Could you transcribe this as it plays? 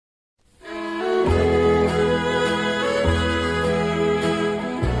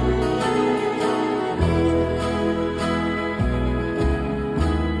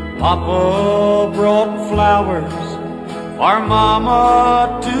Papa brought flowers for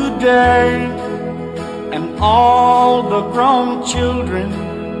Mama today, and all the grown children,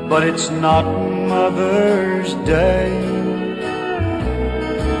 but it's not Mother's Day.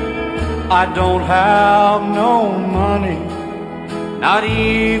 I don't have no money, not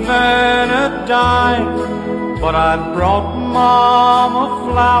even a dime, but I brought Mama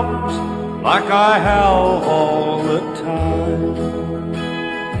flowers like I have all the time.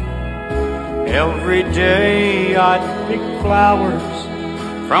 Every day I'd pick flowers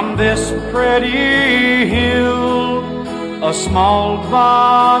from this pretty hill, a small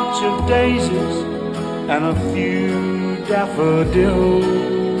bunch of daisies and a few daffodils.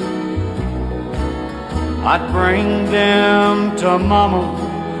 I'd bring them to Mama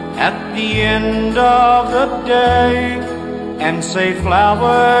at the end of the day and say,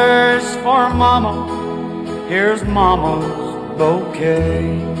 flowers for Mama, here's Mama's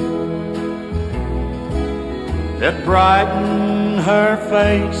bouquet. They'd brighten her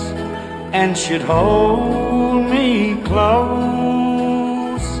face and she'd hold me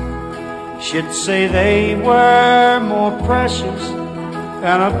close. She'd say they were more precious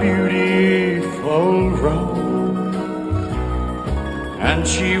than a beautiful rose. And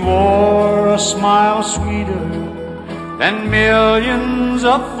she wore a smile sweeter than millions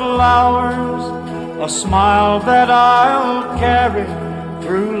of flowers, a smile that I'll carry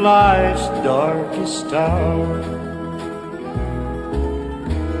through life's darkest hour.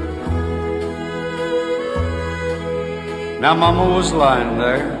 Now Mama was lying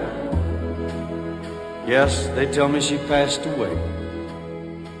there. Yes, they tell me she passed away.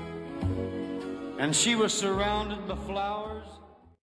 And she was surrounded by flowers.